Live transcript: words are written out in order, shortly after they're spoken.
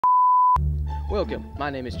Welcome, my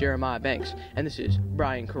name is Jeremiah Banks, and this is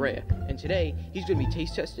Brian Correa, and today he's going to be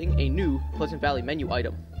taste testing a new Pleasant Valley menu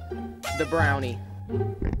item, the brownie.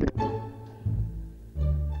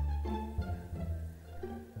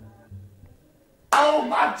 Oh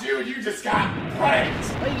my dude, you just got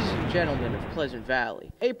pranked! Ladies and gentlemen of Pleasant Valley,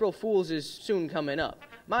 April Fool's is soon coming up.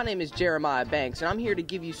 My name is Jeremiah Banks, and I'm here to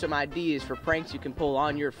give you some ideas for pranks you can pull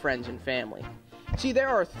on your friends and family. See, there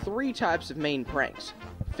are three types of main pranks: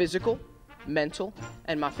 physical, mental,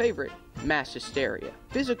 and my favorite, mass hysteria.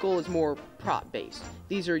 Physical is more prop-based.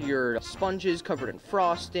 These are your sponges covered in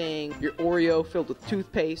frosting, your Oreo filled with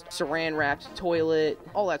toothpaste, saran wrapped toilet,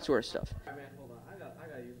 all that sort of stuff. All right, man, hold on. I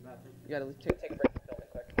gotta use the bathroom. You gotta take a break and film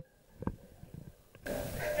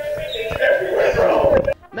it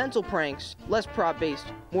quick. Mental pranks, less prop-based,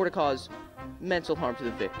 more to cause mental harm to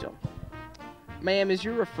the victim. Ma'am, is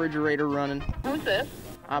your refrigerator running? Who's this?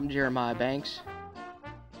 I'm Jeremiah Banks.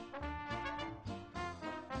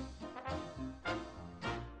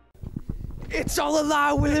 It's all a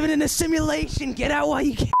lie. We're living in a simulation. Get out while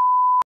you can.